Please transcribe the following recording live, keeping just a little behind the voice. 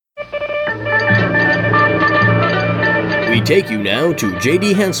We take you now to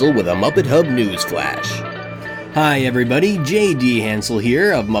JD Hansel with a Muppet Hub News Flash. Hi everybody, JD Hansel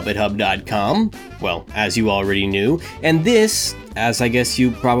here of MuppetHub.com. Well, as you already knew, and this, as I guess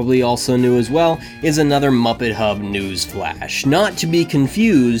you probably also knew as well, is another Muppet Hub News Flash. Not to be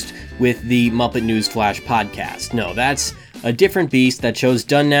confused with the Muppet News Flash podcast. No, that's a different beast. That show's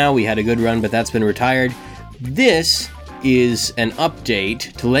done now. We had a good run, but that's been retired. This is an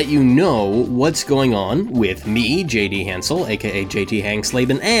update to let you know what's going on with me, JD Hansel, aka JT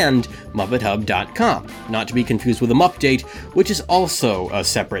Hankslaben, and MuppetHub.com. Not to be confused with a Mupdate, which is also a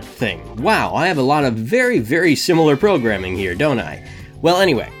separate thing. Wow, I have a lot of very, very similar programming here, don't I? Well,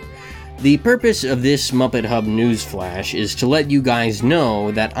 anyway, the purpose of this Muppet Hub News Flash is to let you guys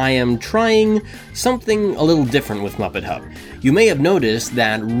know that I am trying something a little different with Muppet Hub. You may have noticed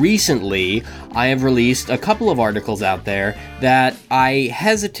that recently I have released a couple of articles out there that I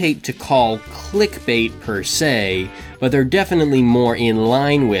hesitate to call clickbait per se, but they're definitely more in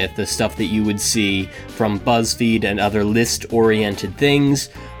line with the stuff that you would see from BuzzFeed and other list-oriented things,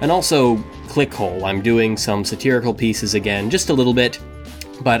 and also Clickhole. I'm doing some satirical pieces again, just a little bit,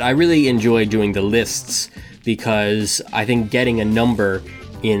 but I really enjoy doing the lists because I think getting a number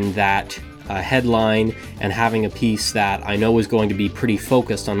in that headline and having a piece that I know is going to be pretty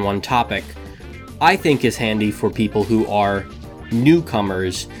focused on one topic, I think is handy for people who are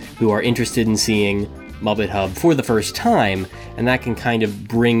newcomers, who are interested in seeing Muppet Hub for the first time, and that can kind of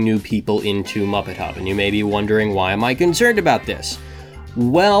bring new people into Muppet Hub. And you may be wondering, why am I concerned about this?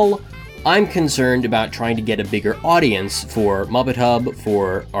 Well, I'm concerned about trying to get a bigger audience for Muppet Hub,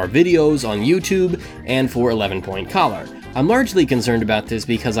 for our videos on YouTube, and for 11 Point Collar. I'm largely concerned about this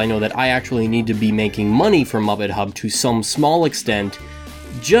because I know that I actually need to be making money from Muppet Hub to some small extent,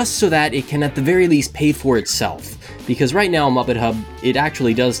 just so that it can at the very least pay for itself. Because right now Muppet Hub, it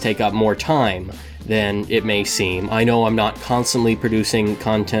actually does take up more time than it may seem. I know I'm not constantly producing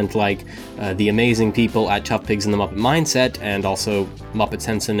content like the amazing people at Tough Pigs in the Muppet Mindset, and also Muppet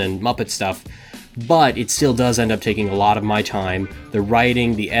Henson and Muppet Stuff, but it still does end up taking a lot of my time. The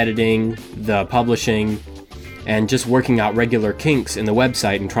writing, the editing, the publishing, and just working out regular kinks in the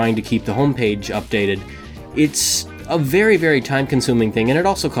website and trying to keep the homepage updated. It's a very, very time-consuming thing, and it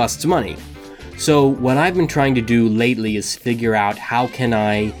also costs money. So what I've been trying to do lately is figure out how can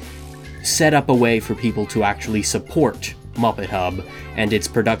I set up a way for people to actually support Muppet Hub and its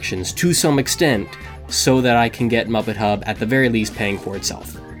productions to some extent, so that I can get Muppet Hub at the very least paying for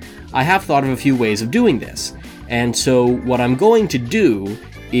itself. I have thought of a few ways of doing this, and so what I'm going to do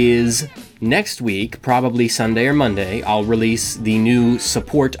is next week, probably Sunday or Monday, I'll release the new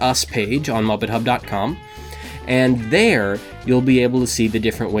Support Us page on MuppetHub.com, and there you'll be able to see the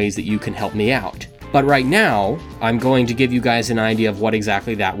different ways that you can help me out. But right now, I'm going to give you guys an idea of what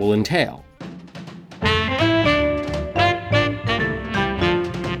exactly that will entail.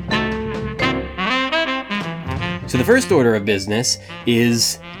 So the first order of business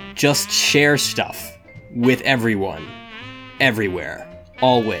is just share stuff with everyone, everywhere,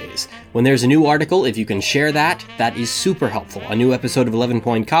 always. When there's a new article, if you can share that, that is super helpful. A new episode of 11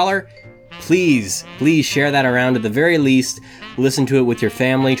 Point Collar, please share that around at the very least. Listen to it with your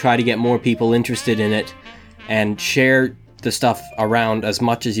family, try to get more people interested in it, and share the stuff around as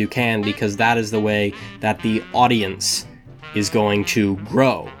much as you can, because that is the way that the audience is going to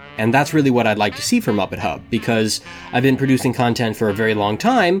grow. And that's really what I'd like to see from Muppet Hub, because I've been producing content for a very long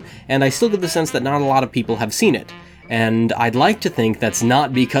time, and I still get the sense that not a lot of people have seen it. And I'd like to think that's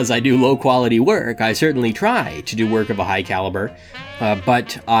not because I do low-quality work. I certainly try to do work of a high caliber,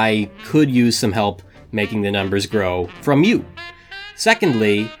 but I could use some help making the numbers grow from you.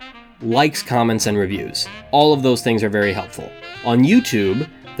 Secondly, likes, comments, and reviews. All of those things are very helpful. On YouTube,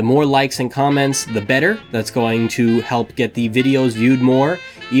 the more likes and comments, the better. That's going to help get the videos viewed more,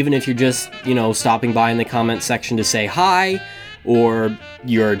 even if you're just, stopping by in the comment section to say hi, or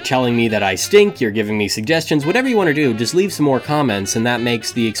you're telling me that I stink, you're giving me suggestions, whatever you want to do, just leave some more comments, and that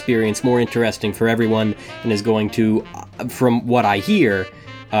makes the experience more interesting for everyone, and is going to, from what I hear,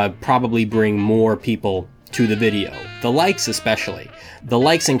 probably bring more people to the video. The likes especially. The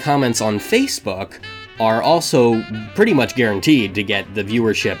likes and comments on Facebook are also pretty much guaranteed to get the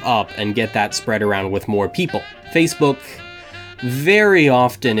viewership up and get that spread around with more people. Facebook very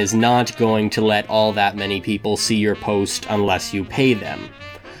often is not going to let all that many people see your post unless you pay them.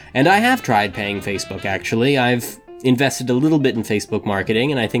 And I have tried paying Facebook, actually. I've invested a little bit in Facebook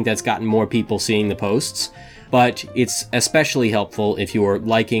marketing, and I think that's gotten more people seeing the posts. But it's especially helpful if you're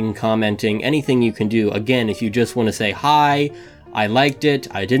liking, commenting, anything you can do. Again, if you just want to say, hi, I liked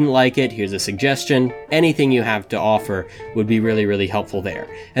it, I didn't like it, here's a suggestion. Anything you have to offer would be really, really helpful there.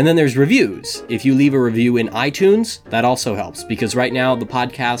 And then there's reviews. If you leave a review in iTunes, that also helps, because right now the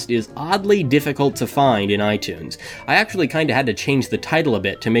podcast is oddly difficult to find in iTunes. I actually kind of had to change the title a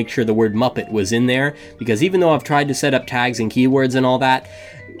bit to make sure the word Muppet was in there, because even though I've tried to set up tags and keywords and all that,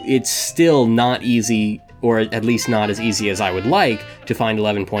 it's still not easy, or at least not as easy as I would like, to find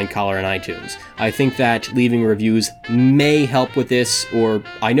 11 Point Caller in iTunes. I think that leaving reviews may help with this, or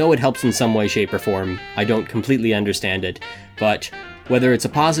I know it helps in some way, shape, or form. I don't completely understand it, but whether it's a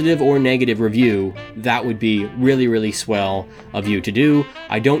positive or negative review, that would be really, really swell of you to do.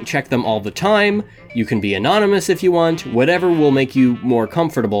 I don't check them all the time. You can be anonymous if you want. Whatever will make you more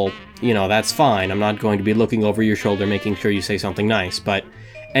comfortable, that's fine. I'm not going to be looking over your shoulder making sure you say something nice, but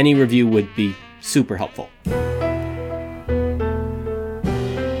any review would be super helpful.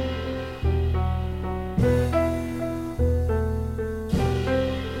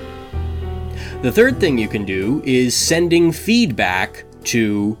 The third thing you can do is sending feedback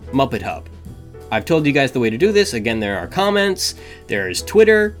to Muppet Hub. I've told you guys the way to do this. Again, there are comments, there's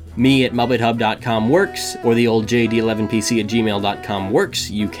Twitter, me at MuppetHub.com works, or the old JD11PC@gmail.com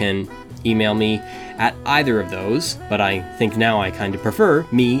works. You can email me at either of those, but I think now I kind of prefer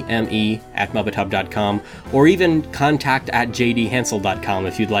me, M-E, at MuppetHub.com, or even contact@jdhansel.com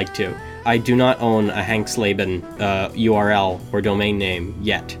if you'd like to. I do not own a Hank Slaben URL or domain name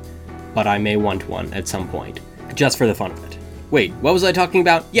yet, but I may want one at some point, just for the fun of it. Wait, what was I talking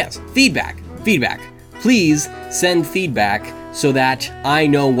about? Yes, feedback. Please send feedback so that I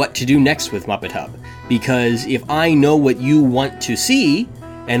know what to do next with Muppet Hub, because if I know what you want to see,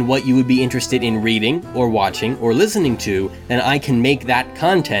 and what you would be interested in reading, or watching, or listening to, then I can make that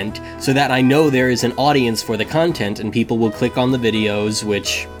content so that I know there is an audience for the content and people will click on the videos,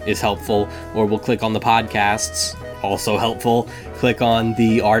 which is helpful, or will click on the podcasts, also helpful, click on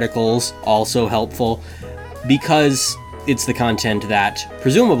the articles, also helpful, because it's the content that,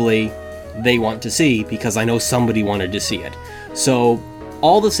 presumably, they want to see, because I know somebody wanted to see it. So,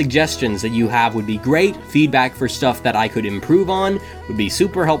 all the suggestions that you have would be great. Feedback for stuff that I could improve on would be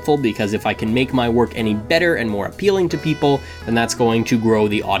super helpful, because if I can make my work any better and more appealing to people, then that's going to grow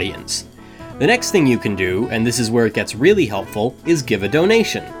the audience. The next thing you can do, and this is where it gets really helpful, is give a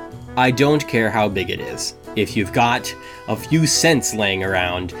donation. I don't care how big it is. If you've got a few cents laying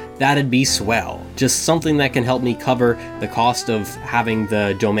around, that'd be swell. Just something that can help me cover the cost of having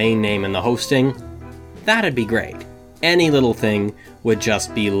the domain name and the hosting, that'd be great. Any little thing would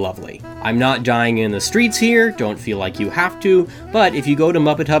just be lovely. I'm not dying in the streets here, don't feel like you have to, but if you go to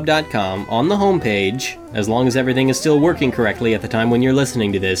MuppetHub.com, on the homepage, as long as everything is still working correctly at the time when you're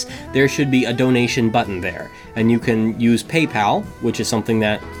listening to this, there should be a donation button there. And you can use PayPal, which is something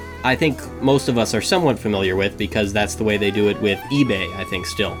that I think most of us are somewhat familiar with, because that's the way they do it with eBay, I think,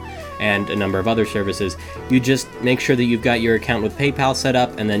 still, and a number of other services. You just make sure that you've got your account with PayPal set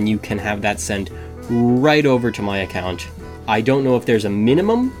up, and then you can have that sent right over to my account. I don't know if there's a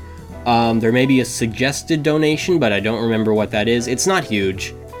minimum. There may be a suggested donation, but I don't remember what that is. It's not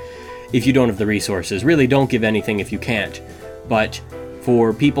huge if you don't have the resources. Really, don't give anything if you can't. But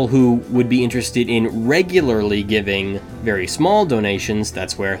for people who would be interested in regularly giving very small donations,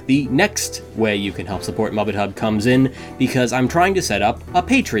 that's where the next way you can help support Muppet Hub comes in, because I'm trying to set up a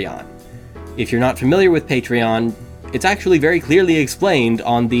Patreon. If you're not familiar with Patreon, it's actually very clearly explained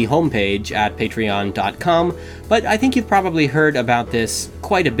on the homepage at patreon.com, but I think you've probably heard about this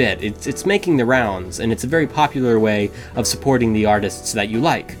quite a bit. It's making the rounds, and it's a very popular way of supporting the artists that you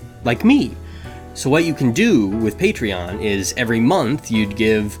like me. So what you can do with Patreon is every month you'd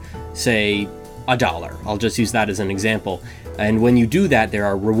give, say, $1. I'll just use that as an example. And when you do that, there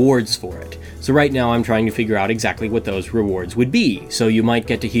are rewards for it. So right now I'm trying to figure out exactly what those rewards would be. So you might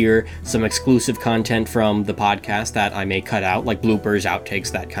get to hear some exclusive content from the podcast that I may cut out, like bloopers,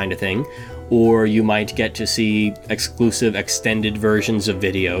 outtakes, that kind of thing. Or you might get to see exclusive extended versions of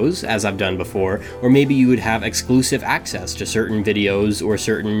videos, as I've done before. Or maybe you would have exclusive access to certain videos or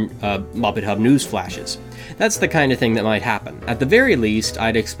certain Muppet Hub news flashes. That's the kind of thing that might happen. At the very least,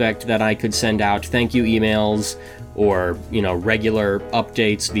 I'd expect that I could send out thank you emails, or, regular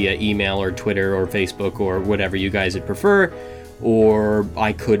updates via email or Twitter or Facebook or whatever you guys would prefer. Or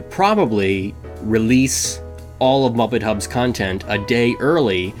I could probably release all of Muppet Hub's content a day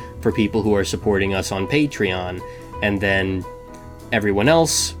early for people who are supporting us on Patreon, and then everyone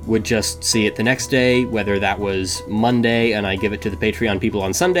else would just see it the next day, whether that was Monday and I give it to the Patreon people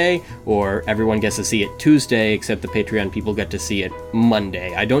on Sunday, or everyone gets to see it Tuesday except the Patreon people get to see it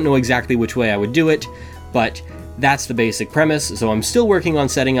Monday. I don't know exactly which way I would do it, but that's the basic premise. So I'm still working on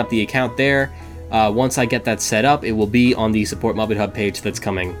setting up the account there. Once I get that set up, it will be on the Support Muppet Hub page that's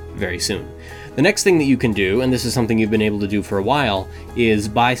coming very soon. The next thing that you can do, and this is something you've been able to do for a while, is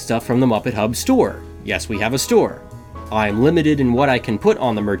buy stuff from the Muppet Hub store. Yes, we have a store. I'm limited in what I can put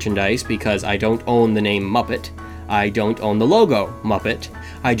on the merchandise because I don't own the name Muppet. I don't own the logo Muppet.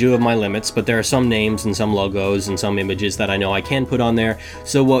 I do have my limits, but there are some names and some logos and some images that I know I can put on there.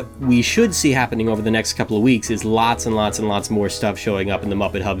 So what we should see happening over the next couple of weeks is lots and lots and lots more stuff showing up in the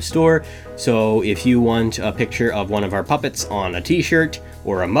Muppet Hub store. So if you want a picture of one of our puppets on a t-shirt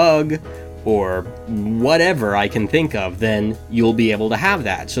or a mug or whatever I can think of, then you'll be able to have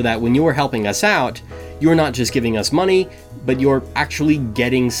that, so that when you're helping us out, you're not just giving us money, but you're actually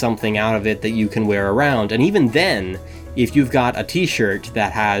getting something out of it that you can wear around. And even then, if you've got a t-shirt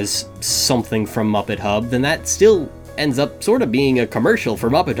that has something from Muppet Hub, then that still ends up sort of being a commercial for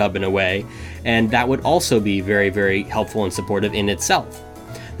Muppet Hub in a way, and that would also be very, very helpful and supportive in itself.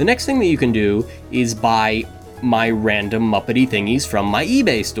 The next thing that you can do is buy my random Muppety thingies from my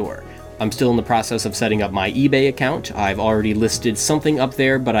eBay store. I'm still in the process of setting up my eBay account. I've already listed something up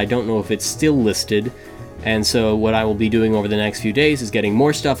there, but I don't know if it's still listed. And so what I will be doing over the next few days is getting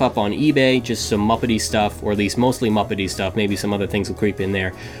more stuff up on eBay, just some Muppety stuff, or at least mostly Muppety stuff. Maybe some other things will creep in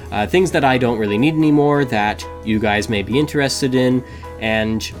there. Things that I don't really need anymore that you guys may be interested in.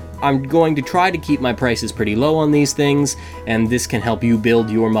 And I'm going to try to keep my prices pretty low on these things, and this can help you build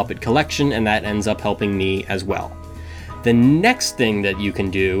your Muppet collection, and that ends up helping me as well. The next thing that you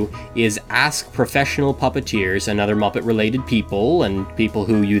can do is ask professional puppeteers and other Muppet-related people, and people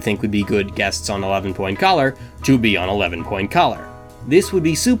who you think would be good guests on 11 Point Collar, to be on 11 Point Collar. This would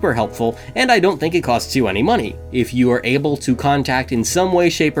be super helpful, and I don't think it costs you any money. If you are able to contact in some way,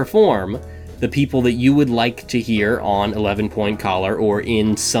 shape, or form the people that you would like to hear on 11 Point Collar or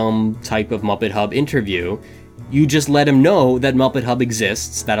in some type of Muppet Hub interview, you just let them know that Muppet Hub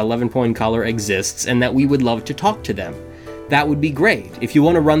exists, that 11 Point Collar exists, and that we would love to talk to them. That would be great. If you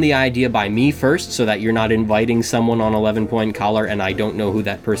want to run the idea by me first so that you're not inviting someone on 11 Point Collar and I don't know who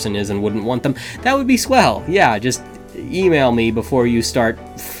that person is and wouldn't want them, that would be swell. Yeah, just email me before you start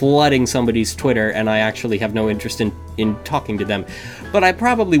flooding somebody's Twitter, and I actually have no interest in talking to them. But I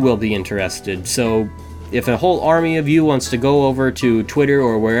probably will be interested, so if a whole army of you wants to go over to Twitter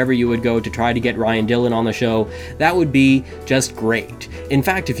or wherever you would go to try to get Ryan Dillon on the show, that would be just great. In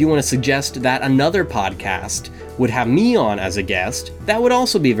fact, if you want to suggest that another podcast would have me on as a guest, that would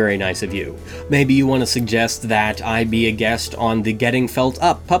also be very nice of you. Maybe you want to suggest that I be a guest on the Getting Felt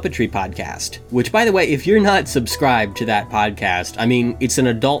Up Puppetry podcast, which, by the way, if you're not subscribed to that podcast, I mean, it's an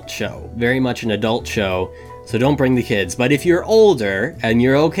adult show, very much an adult show, so don't bring the kids. But if you're older and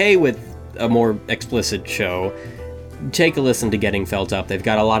you're okay with a more explicit show, take a listen to Getting Felt Up. They've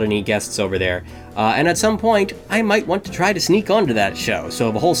got a lot of neat guests over there. And at some point, I might want to try to sneak onto that show. So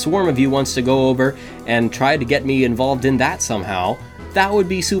if a whole swarm of you wants to go over and try to get me involved in that somehow, that would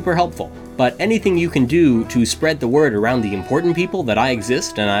be super helpful. But anything you can do to spread the word around the important people that I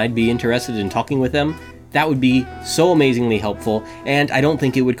exist and I'd be interested in talking with them, that would be so amazingly helpful, and I don't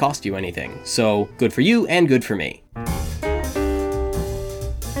think it would cost you anything. So good for you and good for me.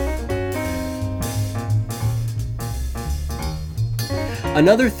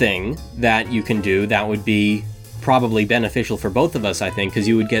 Another thing that you can do that would be probably beneficial for both of us, I think, because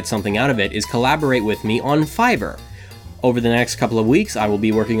you would get something out of it, is collaborate with me on Fiverr. Over the next couple of weeks, I will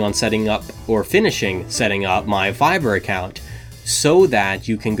be working on setting up setting up my Fiverr account so that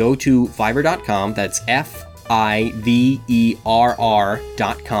you can go to Fiverr.com, that's Fiverr.com,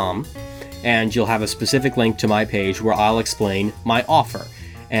 and you'll have a specific link to my page where I'll explain my offer.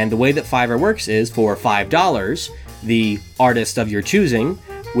 And the way that Fiverr works is for $5, the artist of your choosing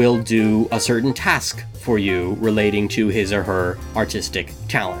will do a certain task for you relating to his or her artistic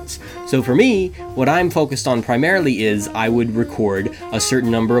talents. So for me, what I'm focused on primarily is I would record a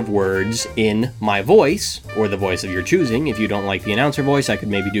certain number of words in my voice, or the voice of your choosing. If you don't like the announcer voice, I could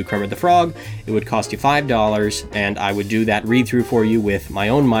maybe do Kermit the Frog. It would cost you $5, and I would do that read-through for you with my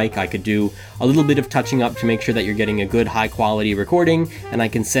own mic. I could do a little bit of touching up to make sure that you're getting a good high-quality recording, and I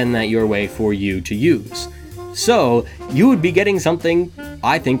can send that your way for you to use. So, you would be getting something,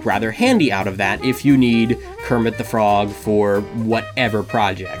 I think, rather handy out of that if you need Kermit the Frog for whatever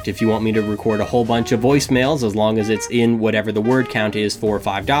project. If you want me to record a whole bunch of voicemails, as long as it's in whatever the word count is for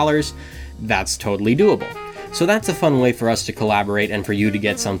 $5, that's totally doable. So that's a fun way for us to collaborate and for you to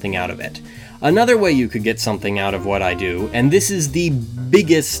get something out of it. Another way you could get something out of what I do, and this is the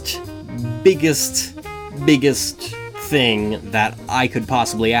biggest thing that I could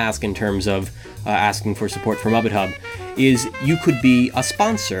possibly ask in terms of asking for support from Muppet Hub, is you could be a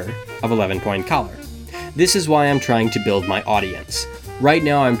sponsor of 11 Point Collar. This is why I'm trying to build my audience. Right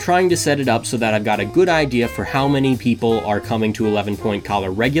now, I'm trying to set it up so that I've got a good idea for how many people are coming to 11 Point Collar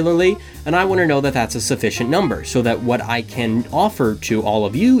regularly, and I want to know that that's a sufficient number, so that what I can offer to all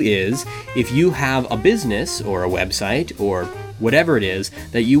of you is, if you have a business or a website or whatever it is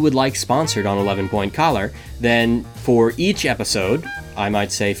that you would like sponsored on 11 Point Collar, then for each episode, I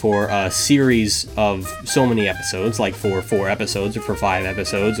might say for a series of so many episodes, like for 4 episodes or for 5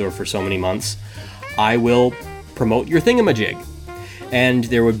 episodes or for so many months, I will promote your thingamajig. And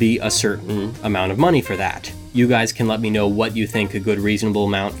there would be a certain amount of money for that. You guys can let me know what you think a good reasonable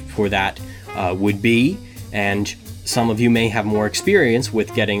amount for that would be, and some of you may have more experience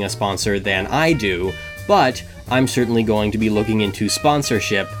with getting a sponsor than I do, but I'm certainly going to be looking into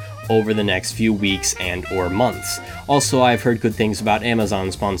sponsorship over the next few weeks and or months. Also, I've heard good things about Amazon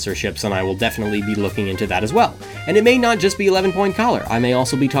sponsorships, and I will definitely be looking into that as well. And it may not just be 11 Point Collar. I may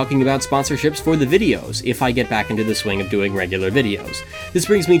also be talking about sponsorships for the videos, if I get back into the swing of doing regular videos. This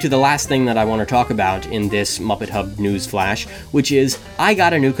brings me to the last thing that I want to talk about in this Muppet Hub news flash, which is I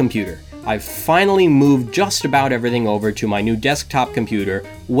got a new computer. I've finally moved just about everything over to my new desktop computer,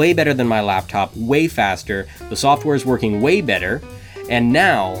 way better than my laptop, way faster, the software is working way better, and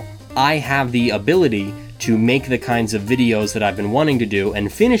now I have the ability to make the kinds of videos that I've been wanting to do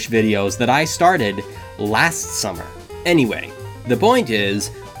and finish videos that I started last summer. Anyway, the point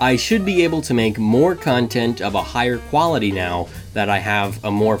is, I should be able to make more content of a higher quality now that I have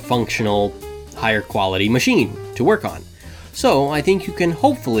a more functional, higher quality machine to work on. So I think you can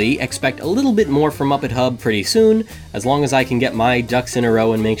hopefully expect a little bit more from Muppet Hub pretty soon, as long as I can get my ducks in a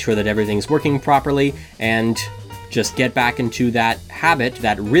row and make sure that everything's working properly, and just get back into that habit,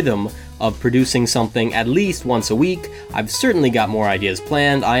 that rhythm of producing something at least once a week. I've certainly got more ideas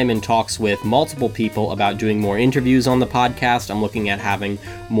planned. I am in talks with multiple people about doing more interviews on the podcast. I'm looking at having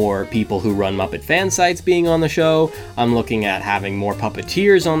more people who run Muppet fan sites being on the show. I'm looking at having more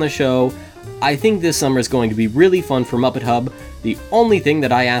puppeteers on the show. I think this summer is going to be really fun for Muppet Hub. The only thing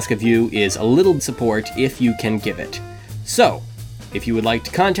that I ask of you is a little support if you can give it. So, if you would like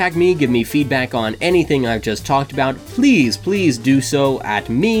to contact me, give me feedback on anything I've just talked about, please do so at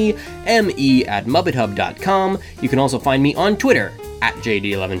me@muppethub.com. You can also find me on Twitter at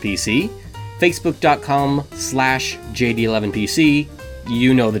JD11PC, Facebook.com/JD11PC.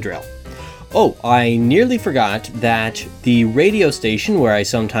 You know the drill. Oh, I nearly forgot that the radio station where I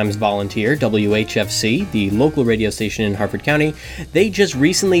sometimes volunteer, WHFC, the local radio station in Harford County, they just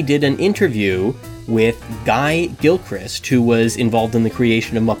recently did an interview with Guy Gilchrist, who was involved in the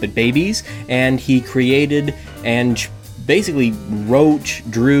creation of Muppet Babies, and he created and basically wrote,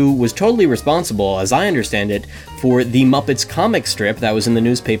 drew, was totally responsible, as I understand it, for the Muppets comic strip that was in the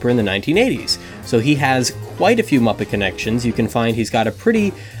newspaper in the 1980s. So he has quite a few Muppet connections. You can find he's got a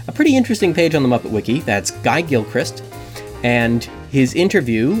pretty interesting page on the Muppet Wiki. That's Guy Gilchrist. And his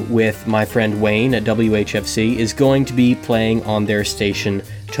interview with my friend Wayne at WHFC is going to be playing on their station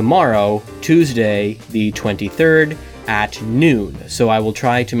tomorrow, Tuesday, the 23rd at noon. So I will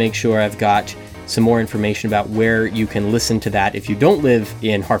try to make sure I've got some more information about where you can listen to that if you don't live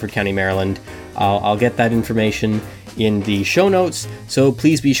in Harford County, Maryland. I'll get that information in the show notes, so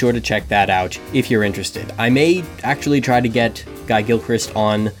please be sure to check that out if you're interested. I may actually try to get Guy Gilchrist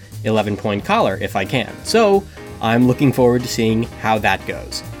on 11 Point Collar if I can, so I'm looking forward to seeing how that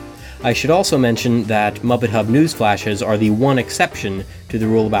goes. I should also mention that Muppet Hub news flashes are the one exception to the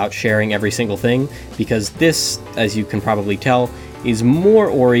rule about sharing every single thing, because this, as you can probably tell, is more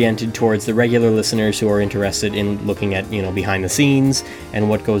oriented towards the regular listeners who are interested in looking at, behind the scenes and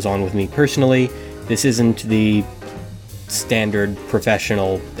what goes on with me personally. This isn't the standard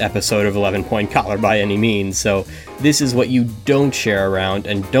professional episode of 11 Point Collar by any means, so this is what you don't share around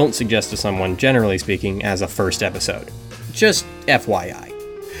and don't suggest to someone, generally speaking, as a first episode. Just FYI.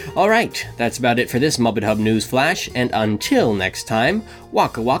 Alright, that's about it for this Muppet Hub News Flash, and until next time,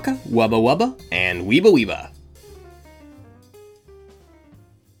 waka waka, wubba wubba, and weeba weeba.